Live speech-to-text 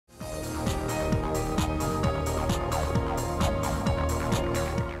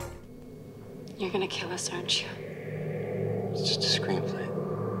You're gonna kill us, aren't you? It's just a screenplay.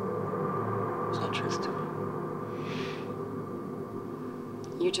 There's no truth to it.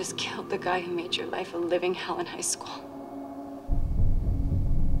 You just killed the guy who made your life a living hell in high school.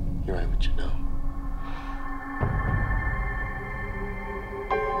 You're right, what you know.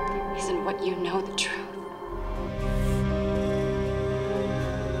 Isn't what you know the truth?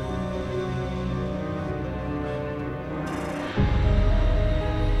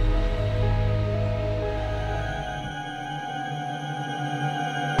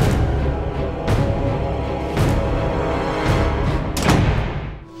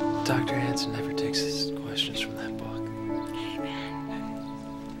 Dr. Hansen never takes his questions from that book. Hey,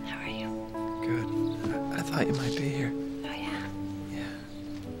 man. How are you? Good. I thought you might be here. Oh, yeah? Yeah.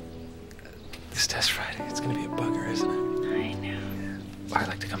 This test Friday, it's gonna be a bugger, isn't it? I know. Yeah. I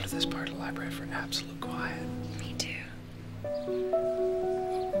like to come to this part of the library for absolute quiet. Me too.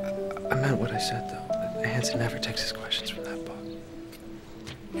 I meant what I said, though. Hansen never takes his questions from that book.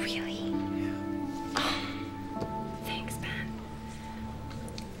 Really? Yeah. Oh, thanks, man.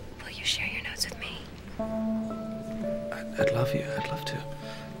 Will you share your notes with me? I'd love you. I'd love to.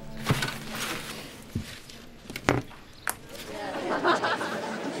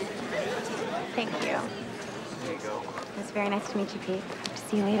 Thank you. There you go. It was very nice to meet you, Pete. Hope to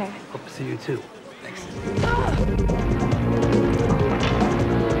see you later. Hope to see you, too. Thanks.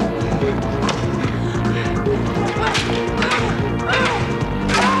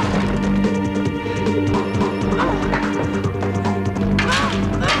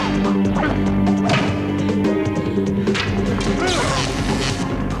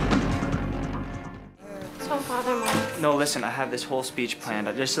 Don't bother, Mom. No, listen, I have this whole speech planned.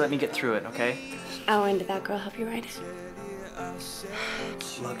 Just let me get through it, okay? Oh, and did that girl help you write it?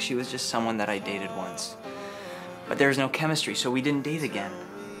 Look, she was just someone that I dated once. But there was no chemistry, so we didn't date again.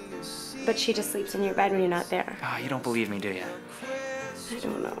 But she just sleeps in your bed when you're not there. Ah, you don't believe me, do you? I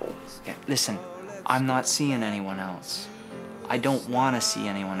don't know. Yeah, listen, I'm not seeing anyone else. I don't want to see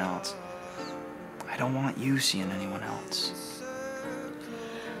anyone else. I don't want you seeing anyone else.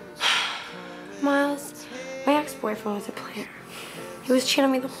 Miles, my ex-boyfriend was a player. He was cheating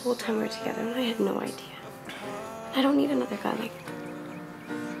on me the whole time we were together, and I had no idea. I don't need another guy like him.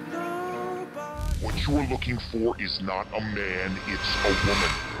 What you are looking for is not a man, it's a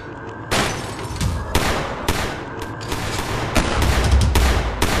woman.